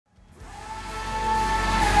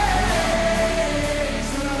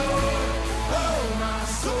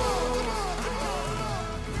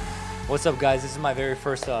What's up, guys? This is my very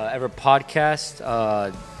first ever podcast.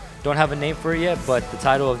 Don't have a name for it yet, but the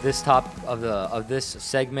title of this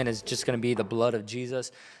segment is just gonna be the blood of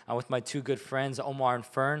Jesus. I'm with my two good friends, Omar and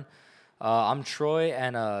Fern. I'm Troy,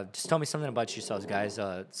 and just tell me something about yourselves, guys.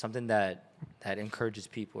 Something that encourages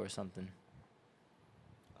people or something.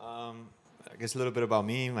 I guess a little bit about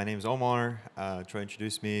me. My name is Omar. Troy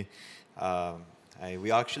introduced me.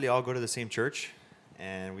 We actually all go to the same church,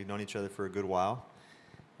 and we've known each other for a good while.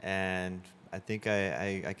 And I think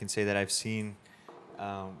I can say that I've seen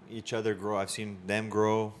each other grow. I've seen them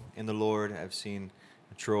grow in the Lord. I've seen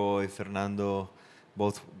Troy, Fernando,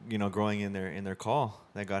 both growing in their call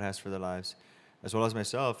that God has for their lives, as well as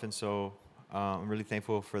myself. And so I'm really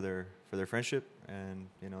thankful for their friendship, and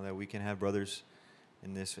that we can have brothers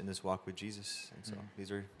in this walk with Jesus. And so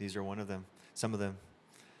these are one of them. Some of them.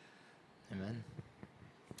 Amen.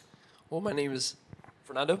 Well, my name is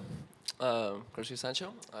Fernando Garcia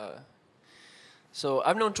Sancho. So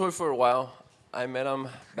I've known Troy for a while. I met him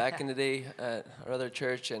back in the day at our other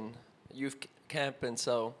church and youth camp, and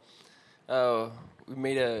so we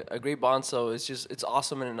made a great bond. So it's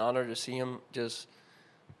awesome and an honor to see him just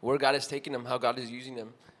where God is taking him, how God is using him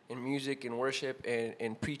in music and worship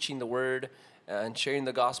and preaching the word and sharing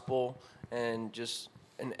the gospel and just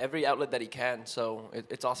in every outlet that he can. So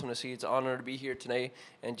it's awesome to see. It's an honor to be here today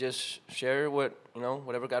and just share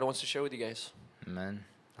whatever God wants to share with you guys. Amen.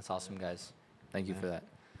 That's awesome, guys. Thank you for that.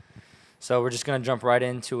 So we're just going to jump right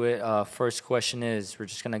into it. First question is, we're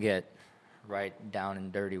just going to get right down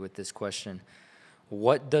and dirty with this question.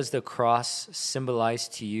 What does the cross symbolize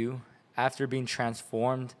to you after being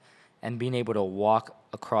transformed and being able to walk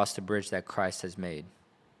across the bridge that Christ has made?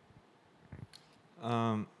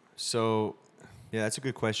 Yeah, that's a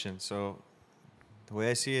good question. So the way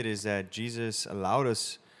I see it is that Jesus allowed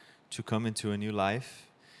us to come into a new life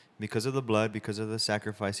because of the blood, because of the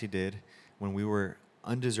sacrifice he did when we were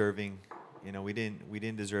undeserving. We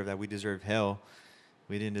didn't deserve that. We deserved hell.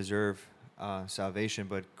 We didn't deserve salvation,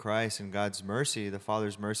 but Christ and God's mercy, the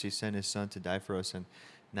Father's mercy, sent his Son to die for us, and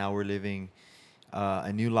now we're living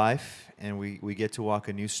a new life, and we get to walk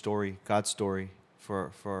a new story, God's story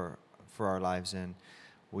for our lives, and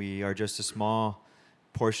we are just a small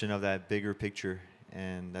portion of that bigger picture,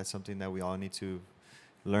 and that's something that we all need to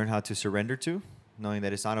learn how to surrender to, knowing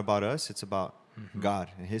that it's not about us, it's about God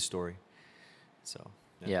and his story. So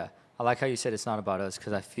yeah, I like how you said it's not about us,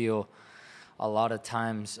 because I feel a lot of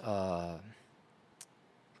times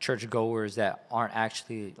churchgoers that aren't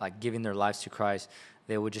actually like giving their lives to Christ,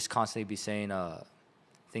 they would just constantly be saying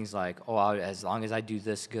things like, as long as I do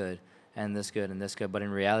this good and this good and this good. But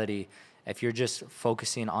in reality, if you're just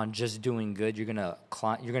focusing on just doing good, you're gonna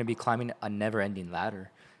be climbing a never-ending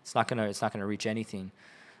ladder. It's not gonna reach anything.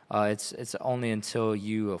 It's only until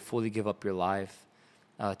you fully give up your life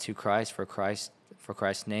to Christ for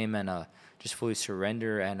Christ's name, and just fully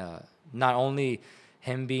surrender, and not only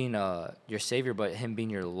him being your Savior, but him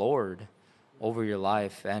being your Lord over your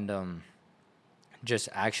life, and just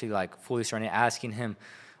actually like fully surrendering, asking him,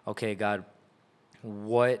 okay, God,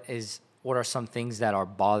 what are some things that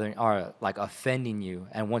are like offending you?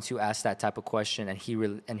 And once you ask that type of question, and he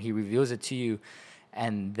reveals it to you,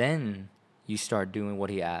 and then you start doing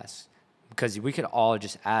what he asks, because we could all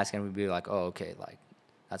just ask and we'd be like, oh, okay, like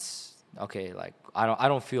that's okay, like I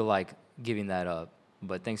don't feel like giving that up,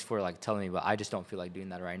 but thanks for like telling me, but I just don't feel like doing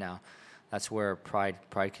that right now. That's where pride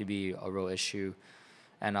could be a real issue.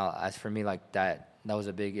 And as for me, like that was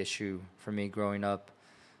a big issue for me growing up,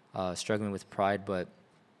 struggling with pride.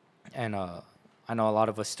 And I know a lot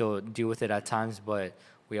of us still deal with it at times, but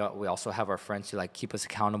we also have our friends to like keep us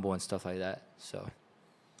accountable and stuff like that. So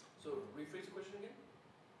Rephrase the question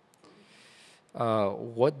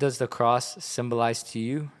again. What does the cross symbolize to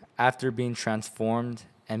you after being transformed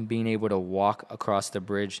and being able to walk across the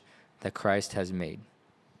bridge that Christ has made?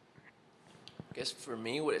 I guess for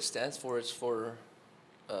me, what it stands for is for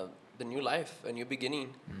the new life, a new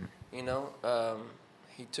beginning.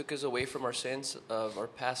 He took us away from our sins of our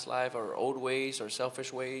past life, our old ways, our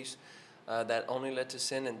selfish ways that only led to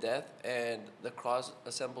sin and death. And the cross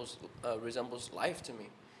resembles life to me.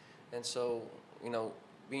 And so,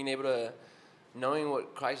 being able to, knowing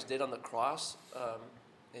what Christ did on the cross,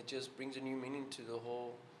 it just brings a new meaning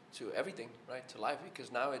to everything, right? To life,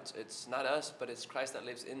 because now it's not us, but it's Christ that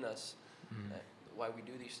lives in us. Why we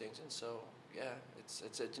do these things. And so, yeah,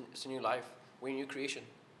 it's a new life. We're a new creation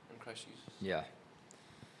in Christ Jesus. Yeah.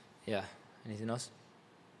 Anything else?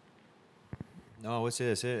 No, I would say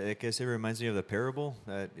this. I guess it reminds me of the parable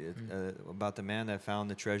about the man that found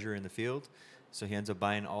the treasure in the field. So he ends up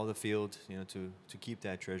buying all the field, to keep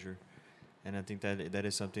that treasure. And I think that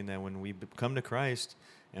is something that when we come to Christ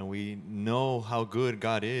and we know how good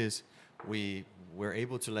God is, we're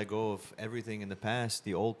able to let go of everything in the past,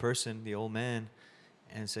 the old person, the old man,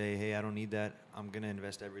 and say, hey, I don't need that. I'm going to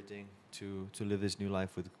invest everything to live this new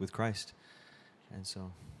life with Christ. And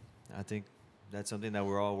so I think that's something that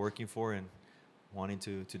we're all working for and wanting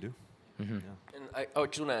to do. Mm-hmm. Yeah. And I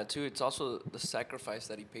would just want to add too, it's also the sacrifice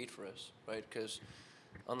that he paid for us, right? Because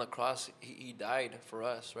on the cross, he died for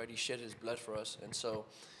us, right? He shed his blood for us. And so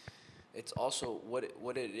it's also what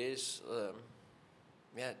it is,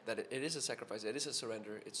 that it is a sacrifice. It is a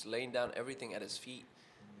surrender. It's laying down everything at his feet.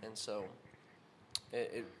 And so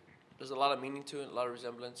there's a lot of meaning to it, a lot of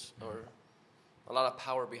resemblance, or a lot of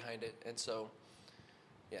power behind it. And so,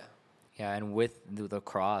 yeah. Yeah, and with the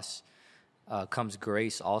cross comes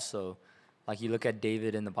grace also. Like you look at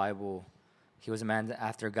David in the Bible, he was a man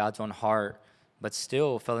after God's own heart, but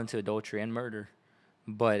still fell into adultery and murder.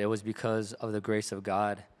 But it was because of the grace of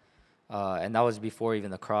God. And that was before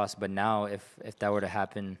even the cross. But now if that were to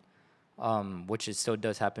happen, which it still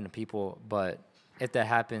does happen to people, but if that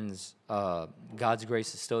happens, God's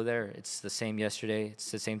grace is still there. It's the same yesterday.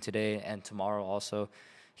 It's the same today and tomorrow also.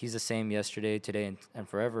 He's the same yesterday, today, and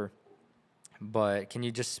forever. But can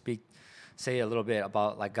you just say a little bit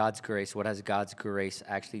about like God's grace? What has God's grace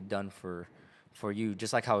actually done for you?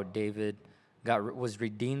 Just like how David was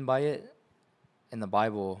redeemed by it in the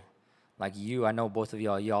Bible. Like I know both of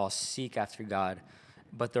y'all seek after God,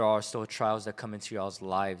 but there are still trials that come into y'all's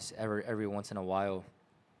lives every once in a while.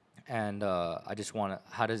 And I just want to,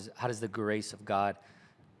 how does the grace of God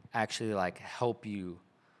actually like help you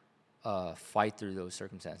fight through those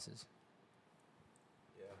circumstances?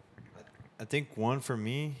 I think one for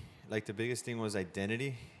me, like the biggest thing was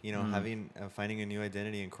identity. You know, finding a new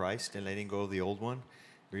identity in Christ and letting go of the old one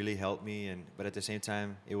really helped me. But at the same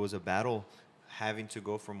time, it was a battle, having to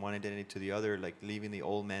go from one identity to the other, like leaving the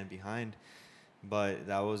old man behind. But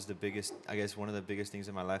that was the biggest, I guess, one of the biggest things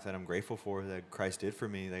in my life that I'm grateful for that Christ did for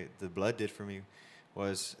me, that the blood did for me,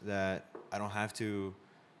 was that I don't have to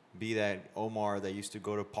be that Omar that used to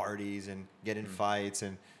go to parties and get in fights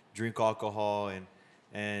and drink alcohol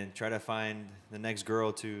and try to find the next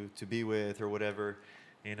girl to be with or whatever,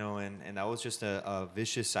 you know, and that was just a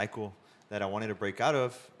vicious cycle that I wanted to break out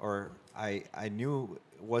of, or I knew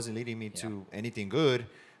wasn't leading me to anything good,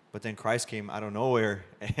 but then Christ came out of nowhere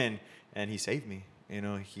and he saved me. You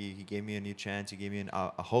know, he gave me a new chance. He gave me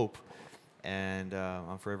a hope, and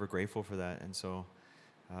I'm forever grateful for that. And so,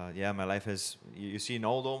 my life has. You see an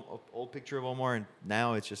old picture of Omar, and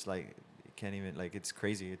now it's just like you can't even, like, it's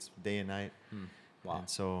crazy. It's day and night. Wow. And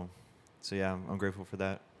so yeah, I'm grateful for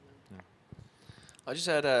that. Yeah. I just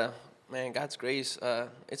had man, God's grace.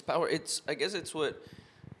 It's power. I guess it's what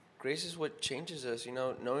grace is. What changes us. You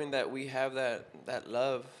know, knowing that we have that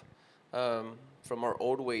love. From our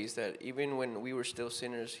old ways, that even when we were still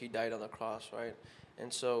sinners, he died on the cross, right?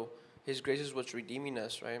 And so his grace is what's redeeming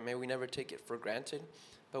us, right? May we never take it for granted,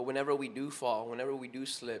 but whenever we do fall, whenever we do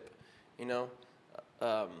slip, you know,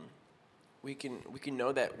 we can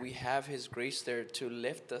know that we have his grace there to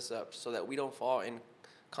lift us up so that we don't fall in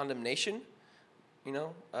condemnation, you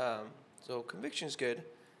know? So conviction is good,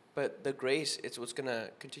 but the grace, it's what's going to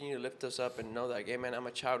continue to lift us up and know that, hey, man, I'm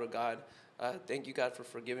a child of God. Thank you, God, for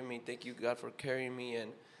forgiving me. Thank you, God, for carrying me.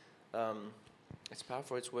 And it's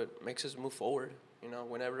powerful. It's what makes us move forward. You know,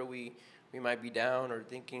 whenever we might be down or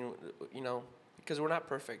thinking, you know, because we're not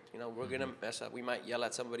perfect. You know, we're going to mess up. We might yell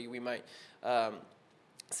at somebody. We might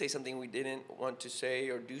say something we didn't want to say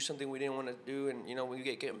or do something we didn't want to do. And, you know, we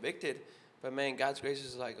get convicted. But, man, God's grace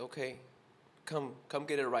is like, okay, come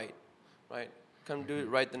get it right? Come do it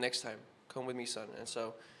right the next time. Come with me, son. And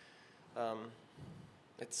so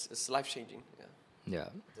it's life-changing. Yeah.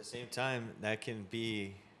 At the same time, that can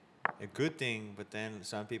be a good thing, but then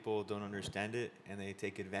some people don't understand it, and they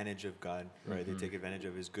take advantage of God, right? They take advantage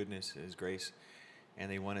of his goodness, his grace,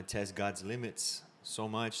 and they want to test God's limits so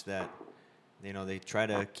much that, you know, they try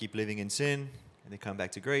to keep living in sin, and they come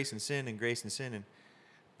back to grace and sin and grace and sin, and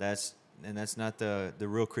that's not the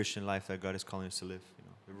real Christian life that God is calling us to live, you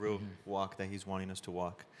know, the real walk that he's wanting us to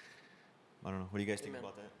walk. I don't know. What do you guys think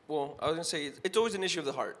about that? Well, I was going to say, it's always an issue of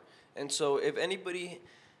the heart. And so if anybody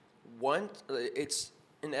it's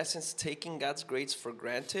in essence taking God's grace for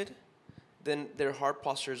granted, then their heart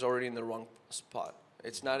posture is already in the wrong spot.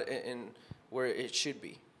 It's not in where it should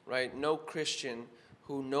be, right? No Christian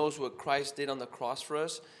who knows what Christ did on the cross for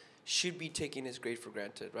us should be taking his grace for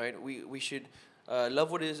granted, right? We should love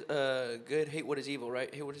what is good, hate what is evil,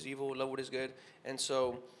 right? Hate what is evil, love what is good. And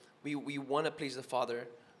so we want to please the Father.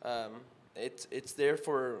 It's there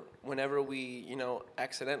for whenever we, you know,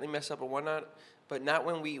 accidentally mess up or whatnot, but not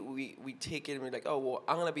when we take it and we're like, oh, well,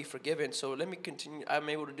 I'm going to be forgiven, so let me continue. I'm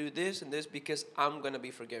able to do this and this because I'm going to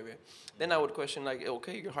be forgiven. Then I would question, like,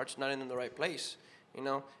 okay, your heart's not in the right place. You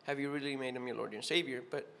know, have you really made him your Lord and Savior?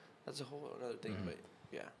 But that's a whole other thing, but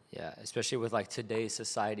yeah. Yeah, especially with like today's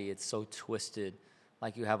society, it's so twisted.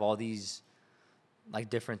 Like you have all these like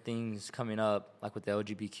different things coming up, like with the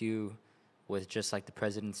LGBTQ, with just like the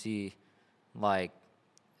presidency, like,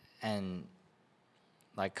 and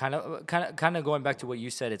like kind of going back to what you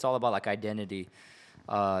said, it's all about like identity,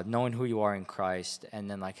 knowing who you are in Christ,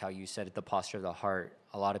 and then like how you said it, the posture of the heart.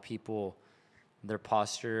 A lot of people, their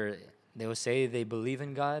posture, they will say they believe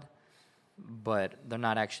in God, but they're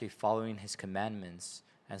not actually following his commandments.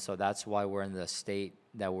 And so that's why we're in the state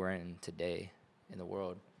that we're in today in the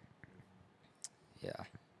world. Yeah.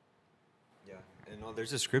 Yeah, and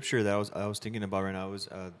there's a scripture that I was thinking about right now. It was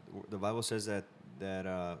the Bible says that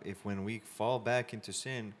if when we fall back into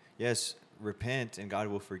sin, yes, repent and God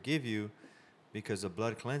will forgive you, because the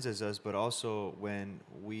blood cleanses us. But also when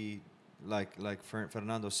we, like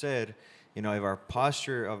Fernando said, you know, if our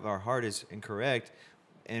posture of our heart is incorrect,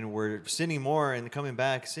 and we're sinning more and coming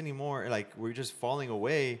back, sinning more, like we're just falling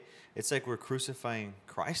away, it's like we're crucifying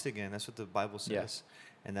Christ again. That's what the Bible says.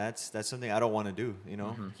 Yeah. And that's something I don't want to do, you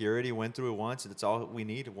know. He already went through it once. That's all we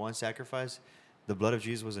need, one sacrifice. The blood of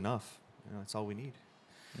Jesus was enough. You know, that's all we need.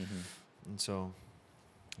 And so,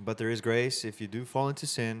 but there is grace. If you do fall into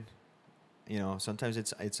sin, you know, sometimes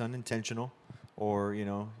it's unintentional, or, you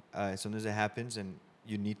know, sometimes it happens and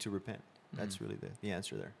you need to repent. That's really the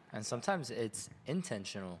answer there. And sometimes it's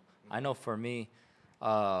intentional. I know for me,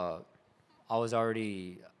 I was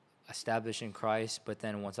already established in Christ, but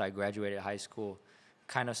then once I graduated high school,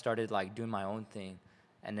 kind of started like doing my own thing.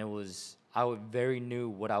 And I very knew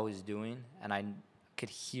what I was doing, and I could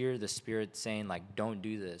hear the Spirit saying, like, don't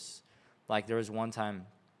do this. Like there was one time,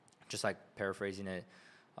 just like paraphrasing it,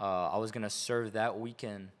 I was going to serve that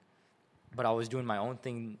weekend, but I was doing my own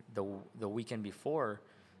thing the weekend before.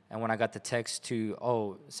 And when I got the text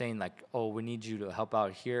saying like, oh, we need you to help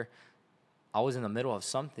out here, I was in the middle of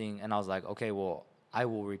something, and I was like, okay, well, I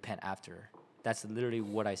will repent after. That's literally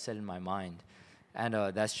what I said in my mind. And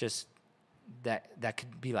that's just, that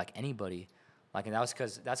could be like anybody. Like, and that's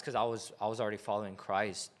because I was already following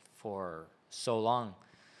Christ for so long.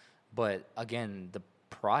 But again, the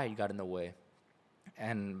pride got in the way.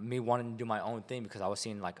 And me wanting to do my own thing because I was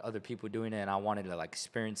seeing like other people doing it, and I wanted to like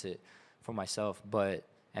experience it for myself. But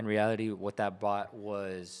in reality, what that brought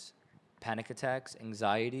was panic attacks,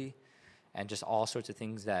 anxiety, and just all sorts of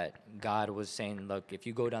things that God was saying, look, if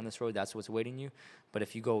you go down this road, that's what's waiting you. But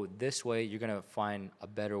if you go this way, you're going to find a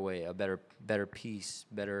better way, a better peace,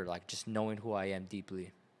 better, like just knowing who I am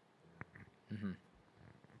deeply. Amen.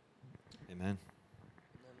 Amen.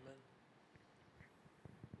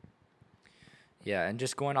 Yeah, and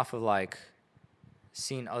just going off of like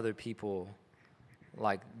seeing other people,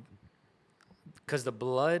 like, because the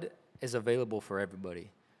blood is available for everybody,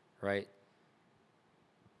 right?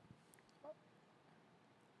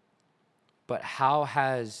 But how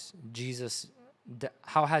has Jesus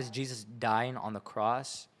dying on the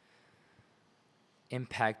cross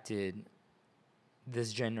impacted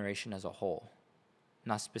this generation as a whole?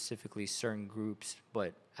 Not specifically certain groups,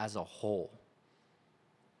 but as a whole.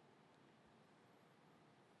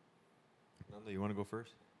 Nando, you want to go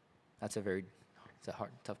first? It's a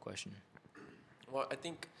tough question. Well, I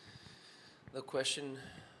think the question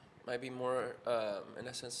might be more, in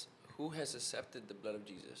a sense, who has accepted the blood of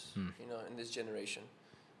Jesus, you know, in this generation?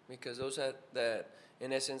 Because those that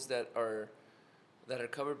in essence, that are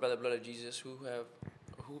covered by the blood of Jesus, who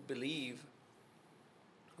believe,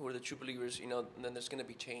 who are the true believers, you know, then there's going to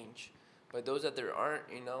be change. But those that there aren't,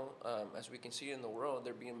 you know, as we can see in the world,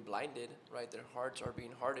 they're being blinded, right? Their hearts are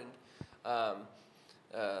being hardened.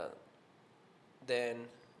 Then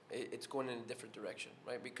it's going in a different direction,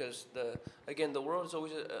 right? Because the world is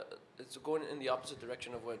always it's going in the opposite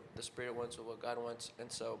direction of what the Spirit wants or what God wants,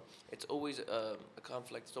 and so it's always a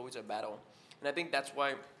conflict. It's always a battle, and I think that's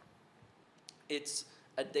why it's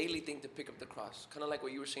a daily thing to pick up the cross. Kind of like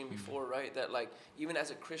what you were saying before, right? That like even as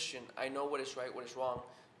a Christian, I know what is right, what is wrong,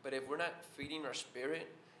 but if we're not feeding our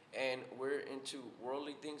spirit and we're into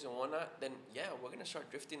worldly things and whatnot, then yeah, we're gonna start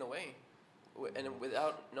drifting away, and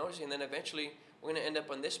without noticing, then eventually we're going to end up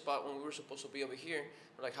on this spot when we were supposed to be over here.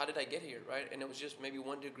 We're like, how did I get here, right? And it was just maybe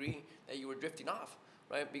 1 degree that you were drifting off,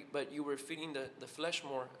 right? But you were feeding the flesh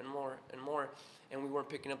more and more and more, and we weren't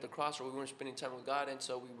picking up the cross, or we weren't spending time with God, and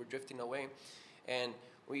so we were drifting away. And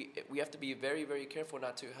we have to be very, very careful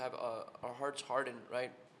not to have our hearts hardened, right?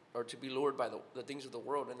 Or to be lured by the things of the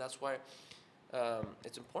world. And that's why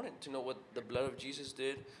it's important to know what the blood of Jesus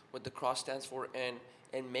did, what the cross stands for, and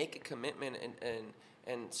make a commitment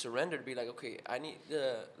and surrender to be like, okay, I need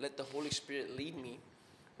to let the Holy Spirit lead me,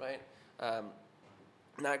 right?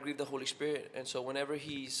 Not grieve the Holy Spirit. And so whenever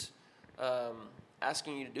He's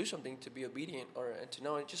asking you to do something, to be obedient, and to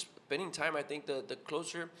know, and just spending time, I think the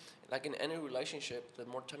closer, like in any relationship, the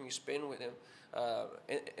more time you spend with Him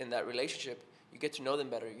in that relationship, you get to know them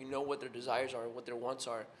better. You know what their desires are, what their wants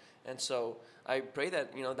are. And so I pray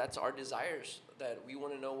that, that's our desires, that we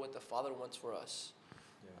want to know what the Father wants for us.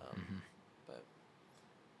 But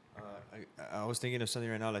I was thinking of something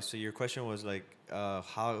right now. Like, so your question was like,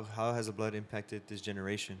 how has the blood impacted this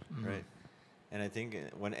generation, right? And I think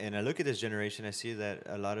when I look at this generation, I see that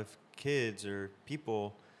a lot of kids or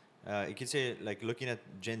people, you could say like looking at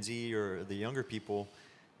Gen Z or the younger people,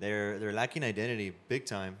 they're lacking identity big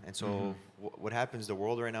time. And so what happens? The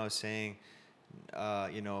world right now is saying,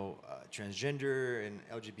 transgender and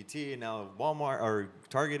LGBT, and now Walmart or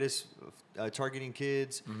Target is targeting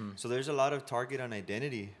kids. So there's a lot of target on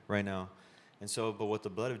identity right now. And so, but what the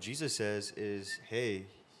blood of Jesus says is, hey,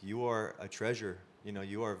 you are a treasure.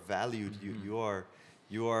 You are valued. You were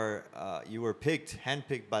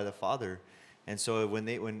handpicked by the Father. And so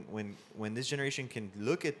when this generation can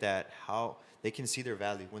look at that, how they can see their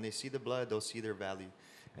value. When they see the blood, they'll see their value.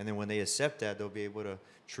 And then when they accept that, they'll be able to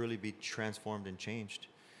truly be transformed and changed.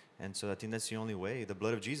 And so I think that's the only way. The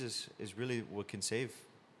blood of Jesus is really what can save.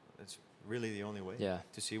 It's really the only way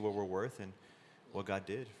to see what we're worth and what God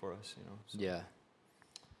did for us. So.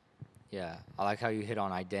 Yeah. I like how you hit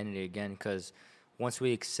on identity again, because once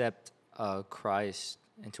we accept Christ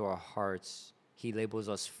into our hearts, He labels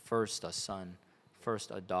us first a son,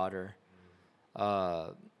 first a daughter.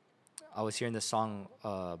 I was hearing this song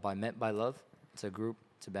by Meant by Love. It's a group.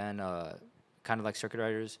 It's a band, kind of like Circuit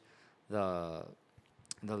Riders. The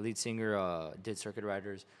lead singer did Circuit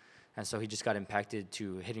Riders, and so he just got impacted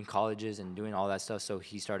to hitting colleges and doing all that stuff. So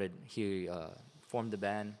he formed the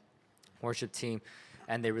band, worship team,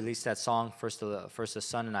 and they released that song, First the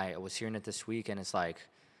Son. And I was hearing it this week, and it's like,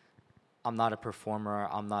 I'm not a performer.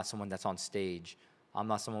 I'm not someone that's on stage. I'm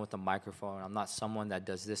not someone with a microphone. I'm not someone that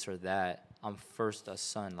does this or that. I'm first a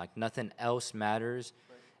son. Like, nothing else matters.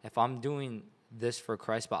 Right. If I'm doing this for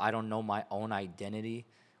Christ, but I don't know my own identity,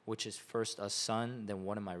 which is first a son, then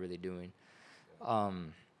what am I really doing?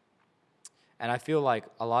 And I feel like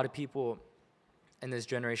a lot of people in this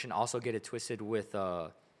generation also get it twisted with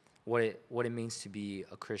what it means to be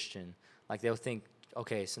a Christian. Like, they'll think,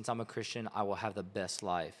 okay, since I'm a Christian, I will have the best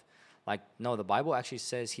life. Like, no, the Bible actually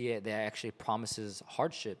says that actually promises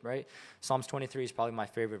hardship, right? Psalms 23 is probably my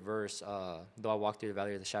favorite verse. Though I walk through the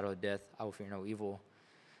valley of the shadow of death, I will fear no evil.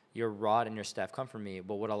 Your rod and your staff comfort me.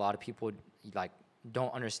 But what a lot of people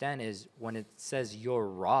don't understand is when it says your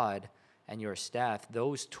rod and your staff,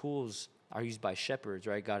 those tools are used by shepherds,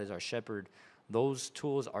 right? God is our shepherd. Those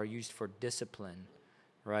tools are used for discipline,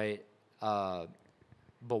 right? But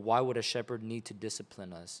why would a shepherd need to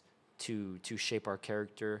discipline us? To shape our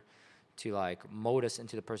character, to mold us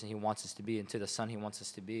into the person He wants us to be, into the son He wants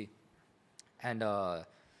us to be. And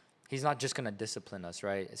He's not just going to discipline us,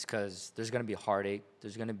 right? It's because there's going to be heartache.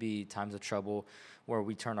 There's going to be times of trouble where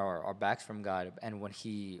we turn our backs from God. And when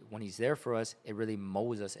He's there for us, it really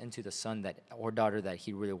molds us into the son or daughter that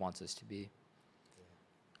He really wants us to be.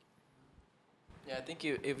 Yeah, I think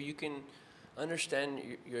if you can understand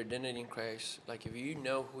your identity in Christ, like if you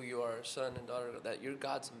know who you are, son and daughter, that you're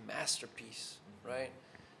God's masterpiece, right?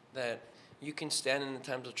 That you can stand in the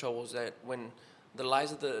times of troubles, that when the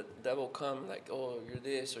lies of the devil come, like, oh, you're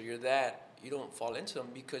this or you're that, you don't fall into them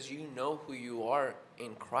because you know who you are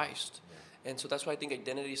in Christ. And so that's why I think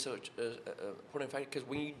identity is such an important factor, because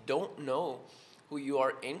when you don't know who you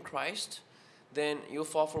are in Christ, then you'll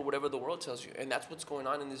fall for whatever the world tells you. And that's what's going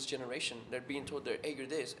on in this generation. They're being told, hey, you're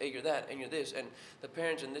this, hey, you're that, and you're this, and the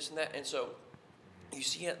parents and this and that. And so you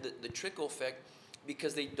see the trickle effect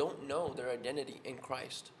because they don't know their identity in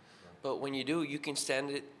Christ. But when you do, you can stand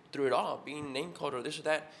it through it all. Being name called or this or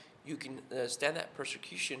that, you can stand that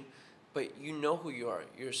persecution, but you know who you are.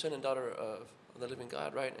 You're a son and daughter of the living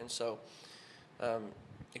God, right? And so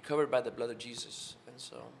you're covered by the blood of Jesus. And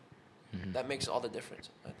so that makes all the difference,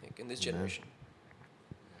 I think, in this generation.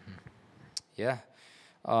 Yeah.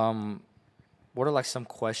 What are some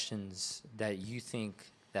questions that you think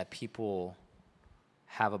that people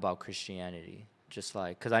have about Christianity? Just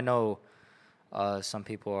because I know some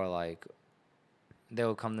people are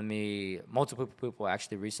they'll come to me, multiple people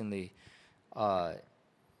actually recently, they're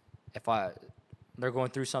going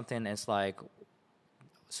through something and it's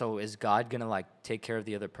so is God gonna take care of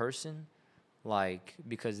the other person?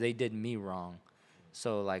 Because they did me wrong.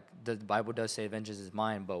 So like the Bible does say vengeance is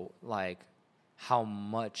mine, but like how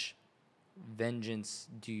much vengeance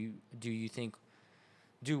do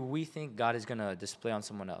we think God is gonna display on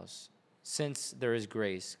someone else since there is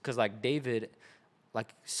grace? Because like David,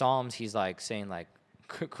 like Psalms, he's like saying like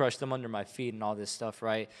crush them under my feet and all this stuff,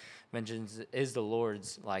 right? Vengeance is the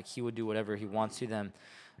Lord's. Like he would do whatever he wants to them.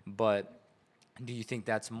 But do you think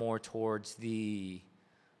that's more towards the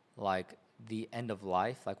like the end of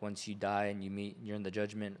life, like once you die and you're in the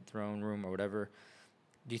judgment throne room or whatever?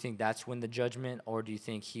 Do you think that's when the judgment, or do you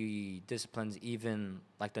think he disciplines even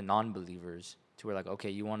like the non-believers to where like, okay,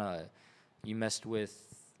 you messed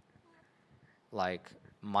with like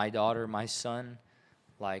my daughter, my son,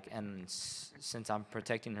 like, and since I'm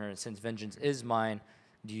protecting her and since vengeance is mine,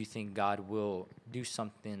 do you think God will do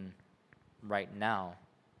something right now?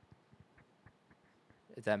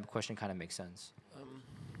 If that question kind of makes sense.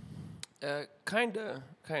 Kinda.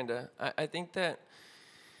 I think that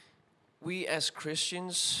we as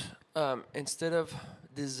Christians, instead of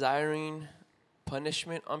desiring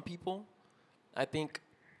punishment on people, I think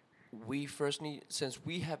we first need, since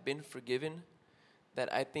we have been forgiven,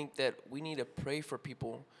 that I think that we need to pray for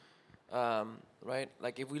people, right?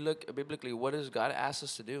 Like if we look biblically, what does God ask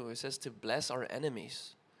us to do? It says to bless our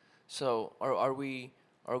enemies. So are we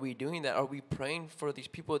doing that? Are we praying for these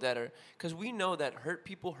people that are, because we know that hurt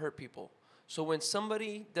people hurt people. So when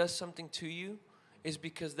somebody does something to you, it's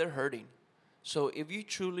because they're hurting. So if you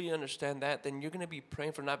truly understand that, then you're going to be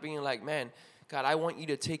praying for not being like, man, God, I want you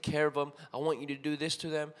to take care of them. I want you to do this to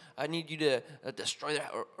them. I need you to destroy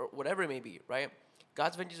that, or whatever it may be, right?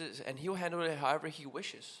 God's vengeance is, and he'll handle it however he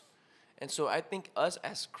wishes. And so I think us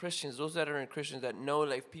as Christians, those that are in Christians that know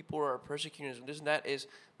like people are persecuting us and this and that is,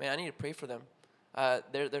 man, I need to pray for them.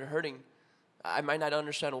 They're hurting. I might not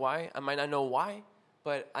understand why. I might not know why,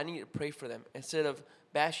 but I need to pray for them instead of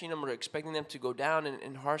bashing them or expecting them to go down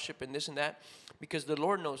in hardship and this and that, because the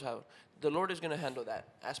Lord knows how. The Lord is going to handle that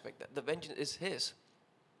aspect. That the vengeance is his.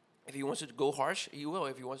 If he wants to go harsh, he will.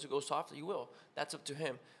 If he wants to go soft, he will. That's up to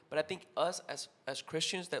him. But I think us as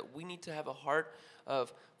Christians, that we need to have a heart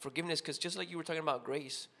of forgiveness, because just like you were talking about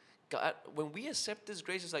grace, God, when we accept this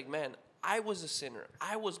grace, it's like, man, I was a sinner.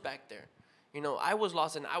 I was back there. You know, I was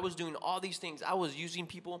lost and I was doing all these things. I was using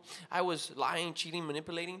people. I was lying, cheating,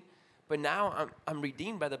 manipulating. But now I'm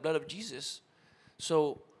redeemed by the blood of Jesus.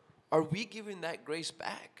 So are we giving that grace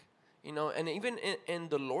back? You know, and even in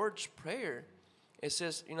the Lord's Prayer, it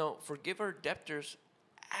says, you know, forgive our debtors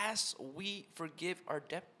as we forgive our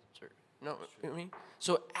debtors. You know what I mean?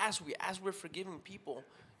 So as we're forgiving people,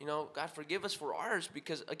 you know, God forgive us for ours,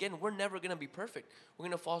 because again, we're never going to be perfect. We're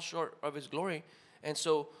going to fall short of his glory. And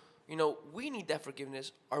so, you know, we need that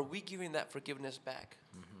forgiveness. Are we giving that forgiveness back?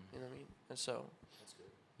 Mm-hmm. You know what I mean? And so. That's good.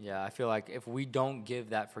 Yeah, I feel like if we don't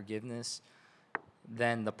give that forgiveness,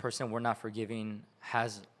 then the person we're not forgiving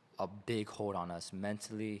has a big hold on us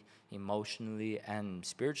mentally, emotionally, and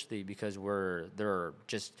spiritually, because we're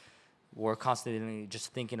constantly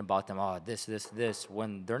just thinking about them. Oh, this,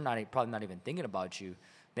 when they're probably not even thinking about you.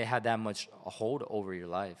 They have that much hold over your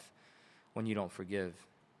life when you don't forgive.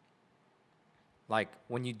 Like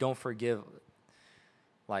when you don't forgive,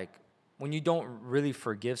 like when you don't really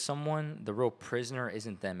forgive someone, the real prisoner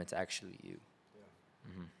isn't them, it's actually you. Yeah.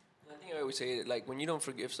 Mm-hmm. I think I always say it, like when you don't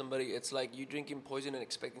forgive somebody, it's like you drinking poison and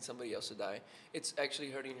expecting somebody else to die. It's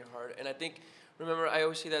actually hurting your heart. And I think, remember, I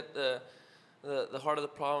always say that the heart of the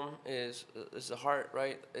problem is the heart,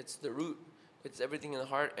 right? It's the root. It's everything in the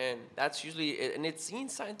heart, and that's usually it. And it's seen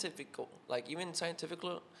scientific, like even scientific,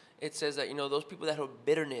 it says that, you know, those people that have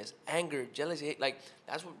bitterness, anger, jealousy, hate, like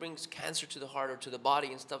that's what brings cancer to the heart or to the body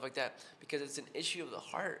and stuff like that, because it's an issue of the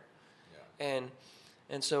heart. Yeah.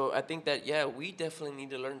 And so I think that, yeah, we definitely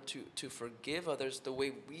need to learn to forgive others the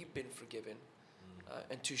way we've been forgiven,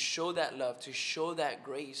 and to show that love, to show that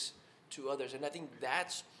grace to others. And I think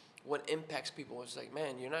that's what impacts people. It's like,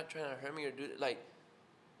 man, you're not trying to hurt me or do it. Like,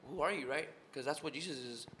 who are you, right? Because that's what Jesus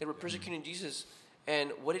is. They were persecuting Jesus.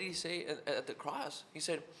 And what did he say at the cross? He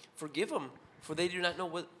said, forgive them, for they do not know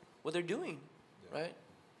what they're doing, right?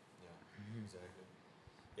 Yeah, exactly.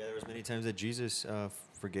 Yeah, there was many times that Jesus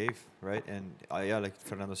forgave, right? And yeah, like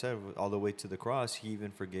Fernando said, all the way to the cross, he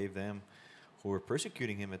even forgave them who were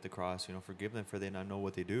persecuting him at the cross. You know, forgive them, for they not know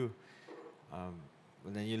what they do. And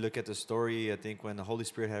then you look at the story, I think when the Holy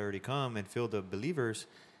Spirit had already come and filled the believers,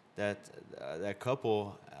 that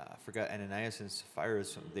couple, I forgot, Ananias and Sapphira,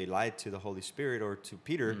 they lied to the Holy Spirit, or to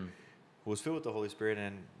Peter, who was filled with the Holy Spirit,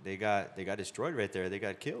 and they got destroyed right there. They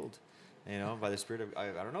got killed, you know, by the Spirit of,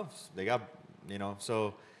 I don't know, they got, you know.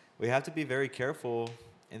 So we have to be very careful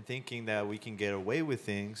in thinking that we can get away with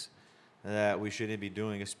things that we shouldn't be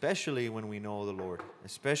doing, especially when we know the Lord,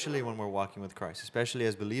 especially when we're walking with Christ, especially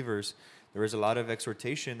as believers. There is a lot of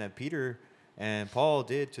exhortation that Peter and Paul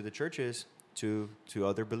did to the churches, to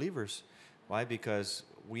other believers. Why? Because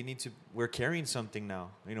we're carrying something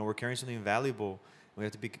now. We're carrying something valuable. We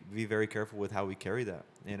have to be very careful with how we carry that,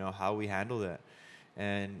 how we handle that.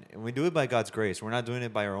 And we do it by God's grace. We're not doing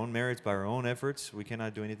it by our own merits, by our own efforts. We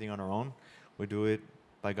cannot do anything on our own. We do it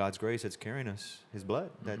by God's grace that's carrying us, His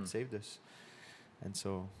blood that saved us. And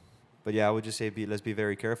so, but yeah, I would just say let's be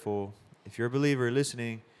very careful. If you're a believer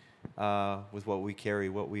listening, with what we carry,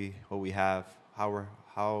 what we have, how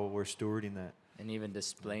we're stewarding that. And even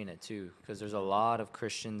displaying it too, because there's a lot of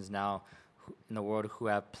Christians now in the world who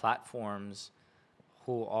have platforms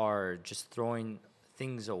who are just throwing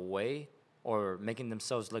things away or making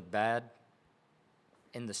themselves look bad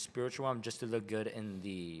in the spiritual realm just to look good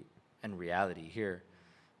in reality here.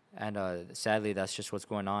 And sadly, that's just what's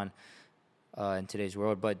going on in today's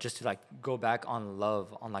world. But just to go back on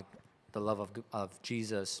love, on the love of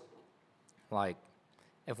Jesus,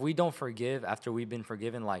 if we don't forgive after we've been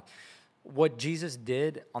forgiven, what Jesus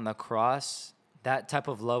did on the cross, that type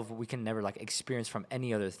of love we can never experience from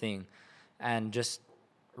any other thing. And just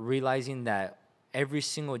realizing that every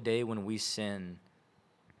single day when we sin,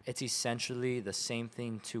 it's essentially the same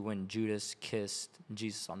thing to when Judas kissed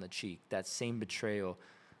Jesus on the cheek, that same betrayal.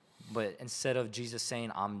 But instead of Jesus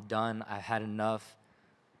saying, I'm done, I've had enough,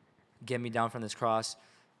 get me down from this cross,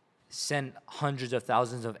 send hundreds of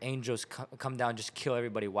thousands of angels come down, just kill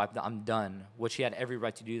everybody, wipe them, I'm done, which he had every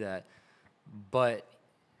right to do that. But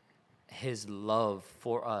his love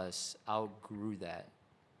for us outgrew that,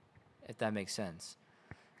 if that makes sense.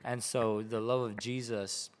 And so the love of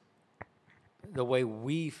Jesus, the way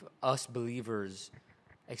us believers,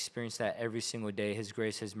 experience that every single day, his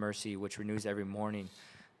grace, his mercy, which renews every morning,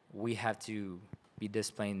 we have to be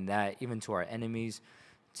displaying that even to our enemies,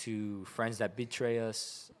 to friends that betray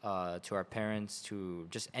us, to our parents, to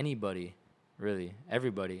just anybody, really,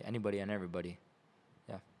 everybody, anybody and everybody.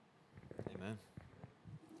 Yeah. Amen.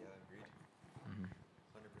 Yeah, agreed.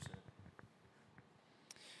 100%.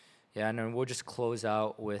 Yeah, and then we'll just close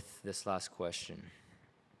out with this last question.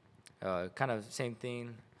 Kind of same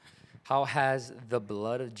thing. How has the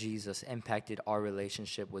blood of Jesus impacted our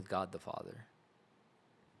relationship with God the Father?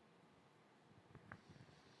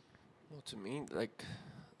 Well, to me,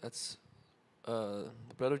 that's the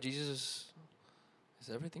blood of Jesus is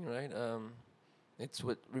everything, right? It's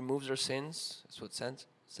what removes our sins. It's what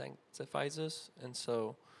sanctifies us, and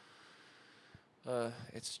so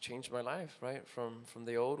it's changed my life, right? From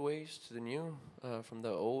the old ways to the new. From the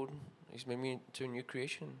old, He's made me into a new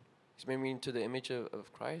creation. He's made me into the image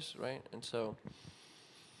of Christ, right? And so,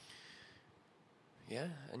 yeah,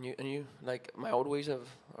 and you my old ways are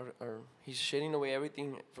He's shedding away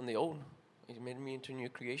everything from the old. He's made me into a new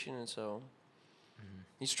creation, and so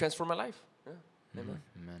He's transformed my life. Yeah, amen.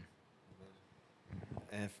 Amen.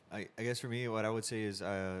 And I guess for me, what I would say is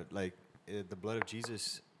the blood of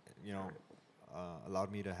Jesus,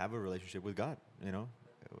 allowed me to have a relationship with God.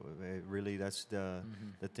 Really, that's the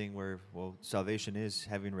thing where salvation is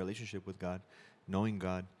having a relationship with God, knowing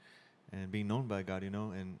God, and being known by God.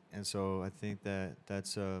 And so I think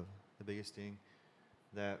that's the biggest thing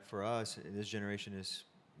that for us in this generation is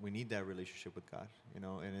we need that relationship with God.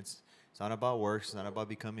 And it's not about works. It's not about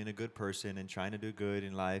becoming a good person and trying to do good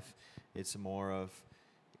in life. It's more of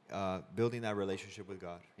building that relationship with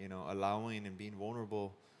God. Allowing and being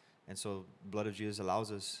vulnerable. And so the blood of Jesus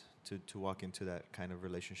allows us to walk into that kind of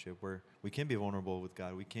relationship where we can be vulnerable with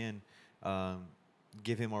God. We can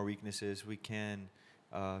give Him our weaknesses. We can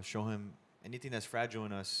show Him anything that's fragile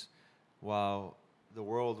in us. While the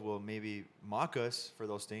world will maybe mock us for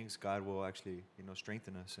those things, God will actually,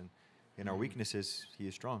 strengthen us. And in our weaknesses, He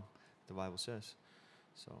is strong, the Bible says.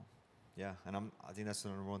 So, yeah, and I think that's the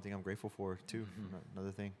number one thing I'm grateful for, too.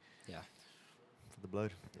 Another thing. Yeah. For the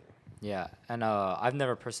blood. Yeah, and I've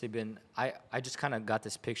never personally been, I just kind of got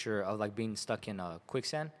this picture of being stuck in a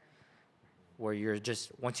quicksand where you're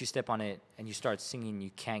just, once you step on it and you start singing, you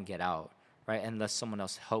can't get out, right? Unless someone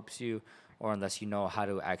else helps you or unless you know how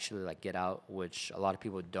to actually get out, which a lot of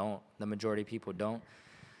people don't. The majority of people don't.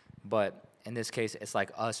 But in this case, it's like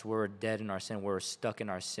us, we're dead in our sin. We're stuck in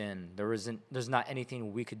our sin. There's not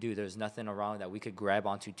anything we could do. There's nothing around that we could grab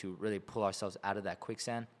onto to really pull ourselves out of that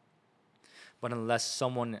quicksand. But unless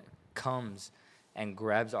someone comes and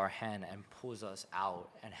grabs our hand and pulls us out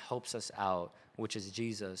and helps us out, which is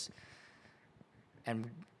Jesus, and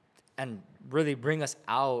really bring us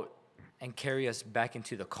out and carry us back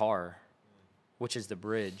into the car, which is the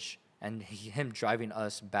bridge, and Him driving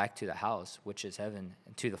us back to the house, which is heaven,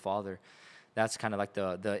 and to the Father, that's kind of like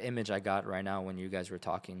the image I got right now when you guys were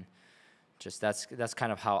talking. Just that's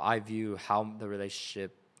kind of how I view how the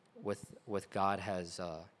relationship with God has,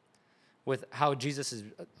 with how Jesus is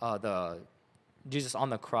Jesus on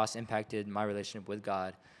the cross impacted my relationship with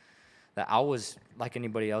God. That I was like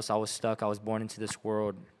anybody else. I was stuck. I was born into this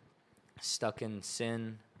world, stuck in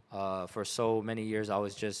sin. For so many years, I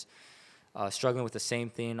was just struggling with the same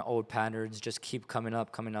thing, old patterns, just keep coming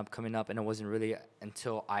up. And it wasn't really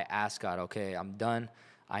until I asked God, okay, I'm done.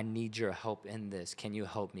 I need your help in this. Can you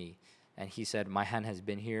help me? And he said, my hand has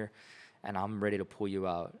been here, and I'm ready to pull you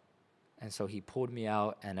out. And so he pulled me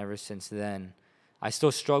out, and ever since then, I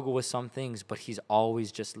still struggle with some things, but he's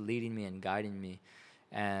always just leading me and guiding me.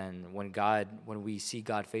 And when we see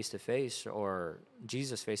God face to face, or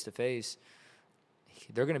Jesus face to face,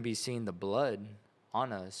 they're going to be seeing the blood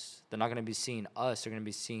on us. They're not going to be seeing us. They're going to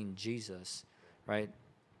be seeing Jesus, right?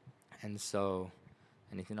 And so,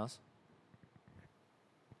 anything else?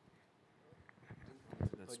 I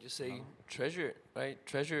would just say treasure it, right?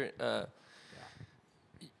 Treasure it.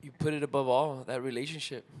 You put it above all, that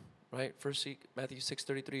relationship, right? First seek, Matthew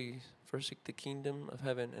 6:33, first seek the kingdom of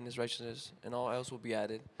heaven and his righteousness, and all else will be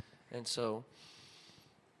added. And so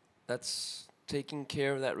that's taking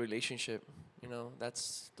care of that relationship. You know,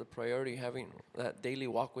 that's the priority, having that daily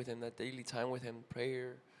walk with him, that daily time with him,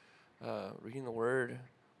 prayer, reading the word,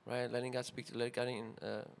 right? Letting God speak to,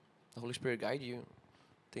 the Holy Spirit guide you.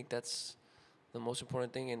 I think that's the most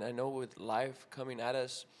important thing. And I know with life coming at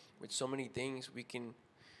us with so many things, we can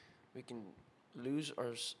lose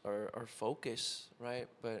our focus, right?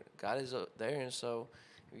 But God is there, and so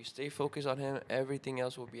if you stay focused on him, everything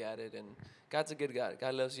else will be added. And God's a good God.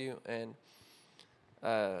 God loves you, and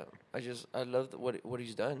I love what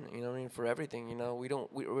he's done, you know what I mean, for everything. You know,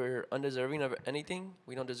 we're undeserving of anything.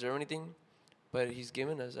 We don't deserve anything, but he's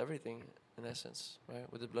given us everything in essence, right,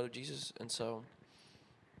 with the blood of Jesus. And so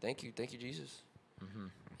thank you Jesus. Mm-hmm.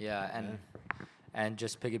 Yeah, and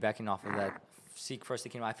just piggybacking off of that, seek first the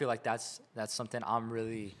kingdom. I feel like that's something I'm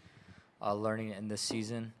really learning in this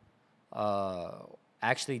season.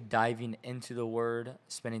 Actually diving into the word,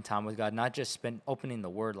 spending time with God, not just opening the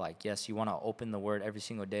word. Like, yes, you want to open the word every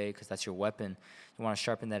single day because that's your weapon. You want to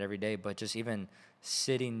sharpen that every day, but just even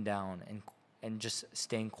sitting down and just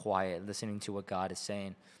staying quiet, listening to what God is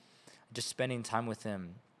saying, just spending time with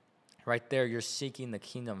him. Right there, you're seeking the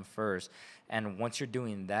kingdom first. And once you're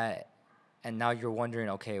doing that, and now you're wondering,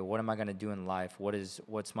 okay, what am I going to do in life?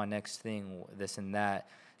 What's my next thing, this and that?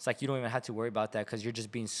 It's like you don't even have to worry about that because you're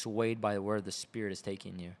just being swayed by where the Spirit is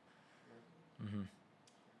taking you. Mm-hmm.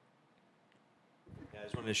 Yeah, I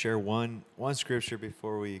just wanted to share one scripture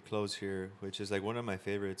before we close here, which is like one of my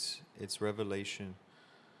favorites. It's Revelation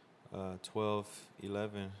 12:11.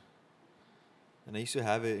 And I used to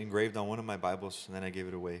have it engraved on one of my Bibles, and then I gave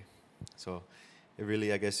it away. So it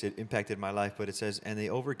really, I guess, it impacted my life. But it says, and they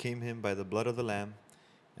overcame him by the blood of the Lamb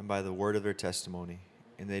and by the word of their testimony.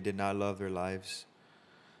 And they did not love their lives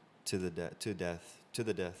to the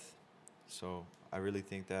death. So I really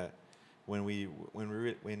think that when we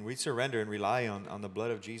surrender and rely on the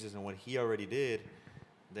blood of Jesus and what he already did,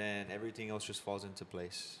 then everything else just falls into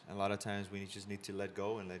place. And a lot of times we just need to let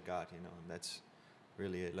go and let God, and that's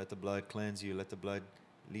really it. Let the blood cleanse you. Let the blood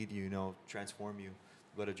lead you, transform you.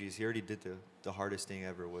 The blood of Jesus, he already did the hardest thing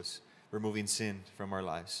ever, was removing sin from our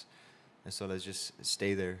lives. And so let's just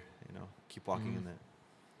stay there, keep walking in that.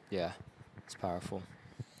 Yeah, it's powerful.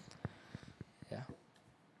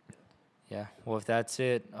 Yeah. Well, if that's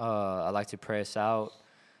it, I'd like to pray us out.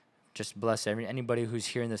 Just bless anybody who's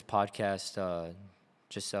hearing this podcast.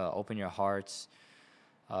 Just open your hearts,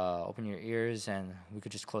 open your ears, and we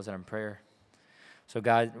could just close out in prayer. So,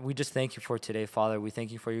 God, we just thank you for today, Father. We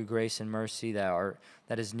thank you for your grace and mercy that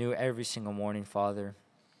is new every single morning, Father.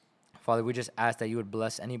 Father, we just ask that you would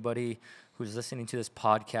bless anybody who's listening to this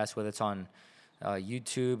podcast, whether it's on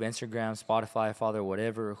YouTube, Instagram, Spotify, Father,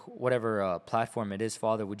 whatever platform it is,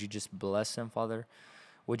 Father. Would you just bless them, Father?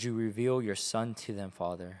 Would you reveal your Son to them,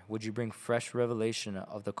 Father? Would you bring fresh revelation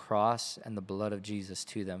of the cross and the blood of Jesus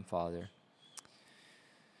to them, Father?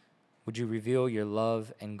 Would you reveal your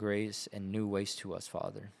love and grace in new ways to us,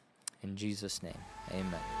 Father? In Jesus' name,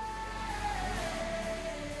 amen.